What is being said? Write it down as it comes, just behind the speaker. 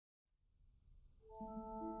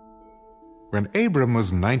When Abram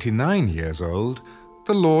was 99 years old,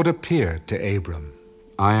 the Lord appeared to Abram.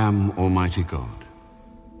 I am Almighty God.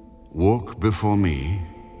 Walk before me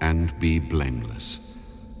and be blameless,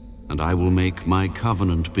 and I will make my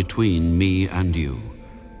covenant between me and you,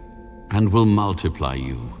 and will multiply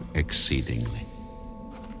you exceedingly.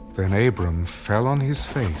 Then Abram fell on his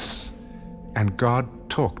face, and God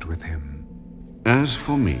talked with him. As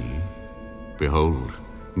for me, behold,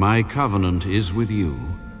 my covenant is with you,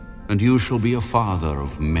 and you shall be a father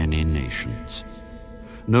of many nations.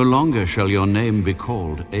 No longer shall your name be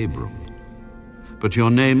called Abram, but your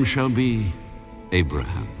name shall be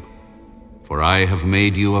Abraham, for I have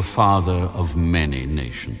made you a father of many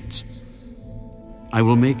nations. I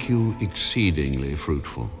will make you exceedingly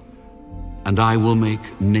fruitful, and I will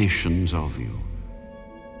make nations of you,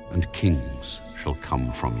 and kings shall come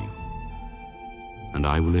from you. And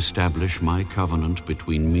I will establish my covenant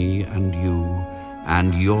between me and you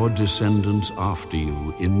and your descendants after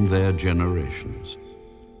you in their generations,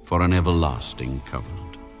 for an everlasting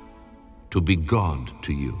covenant, to be God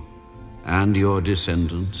to you and your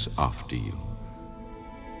descendants after you.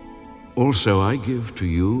 Also I give to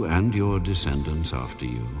you and your descendants after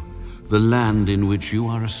you the land in which you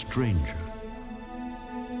are a stranger,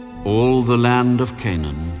 all the land of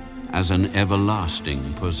Canaan as an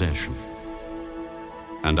everlasting possession,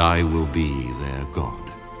 and I will be their God.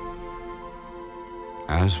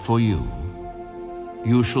 As for you,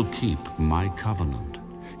 you shall keep my covenant,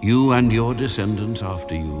 you and your descendants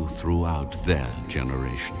after you throughout their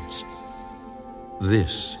generations.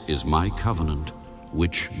 This is my covenant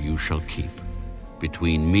which you shall keep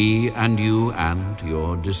between me and you and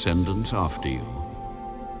your descendants after you.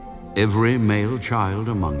 Every male child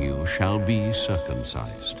among you shall be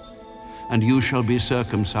circumcised, and you shall be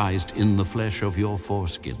circumcised in the flesh of your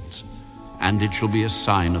foreskins, and it shall be a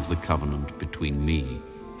sign of the covenant between me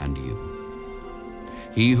and you.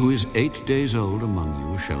 He who is 8 days old among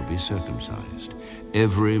you shall be circumcised,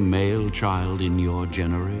 every male child in your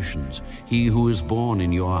generations, he who is born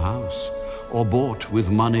in your house, or bought with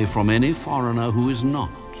money from any foreigner who is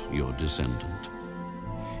not your descendant.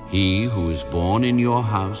 He who is born in your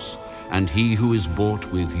house, and he who is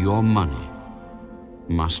bought with your money,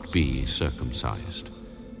 must be circumcised,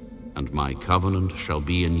 and my covenant shall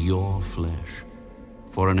be in your flesh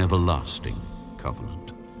for an everlasting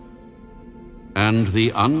covenant. And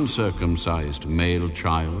the uncircumcised male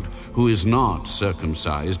child who is not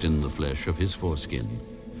circumcised in the flesh of his foreskin,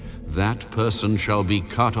 that person shall be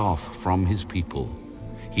cut off from his people.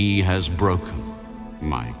 He has broken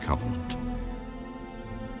my covenant.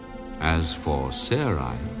 As for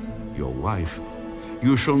Sarai, your wife,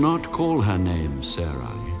 you shall not call her name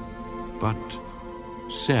Sarai, but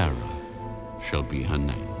Sarah shall be her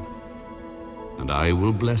name. And I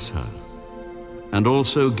will bless her, and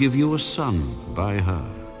also give you a son by her.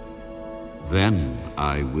 Then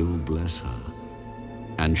I will bless her,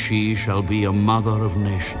 and she shall be a mother of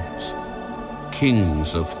nations.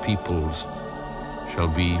 Kings of peoples shall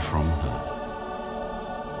be from her.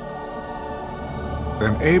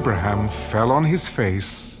 Then Abraham fell on his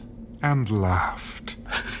face and laughed,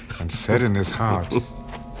 and said in his heart,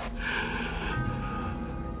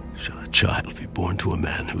 Shall a child be born to a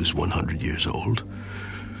man who is 100 years old?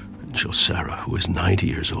 And shall Sarah, who is 90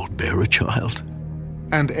 years old, bear a child?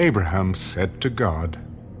 And Abraham said to God,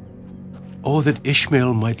 Oh, that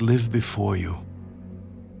Ishmael might live before you.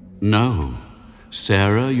 No,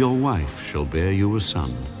 Sarah your wife shall bear you a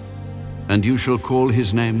son, and you shall call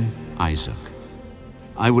his name Isaac.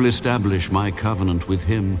 I will establish my covenant with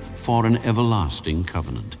him for an everlasting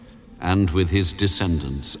covenant, and with his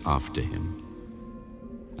descendants after him.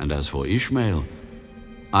 And as for Ishmael,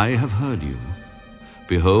 I have heard you.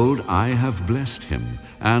 Behold, I have blessed him,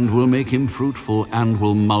 and will make him fruitful, and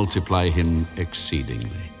will multiply him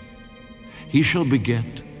exceedingly. He shall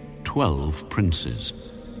beget 12 princes,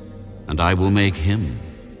 and I will make him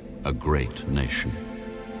a great nation.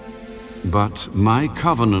 But my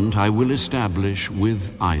covenant I will establish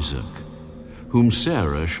with Isaac, whom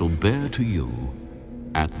Sarah shall bear to you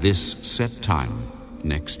at this set time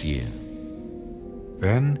next year.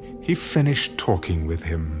 Then he finished talking with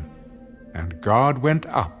him, and God went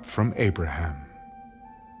up from Abraham.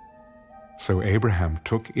 So Abraham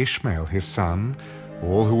took Ishmael his son,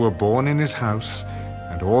 all who were born in his house,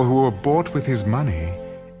 and all who were bought with his money,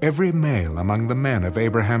 every male among the men of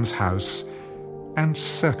Abraham's house, and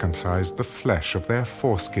circumcised the flesh of their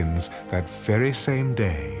foreskins that very same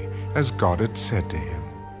day, as God had said to him.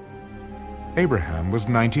 Abraham was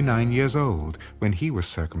 99 years old when he was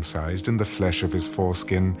circumcised in the flesh of his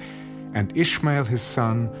foreskin, and Ishmael his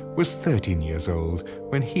son was 13 years old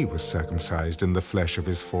when he was circumcised in the flesh of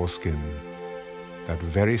his foreskin. that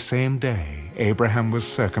very same day Abraham was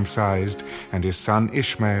circumcised, and his son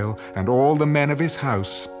Ishmael, and all the men of his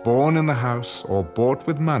house, born in the house or bought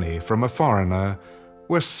with money from a foreigner,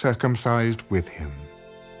 were circumcised with him.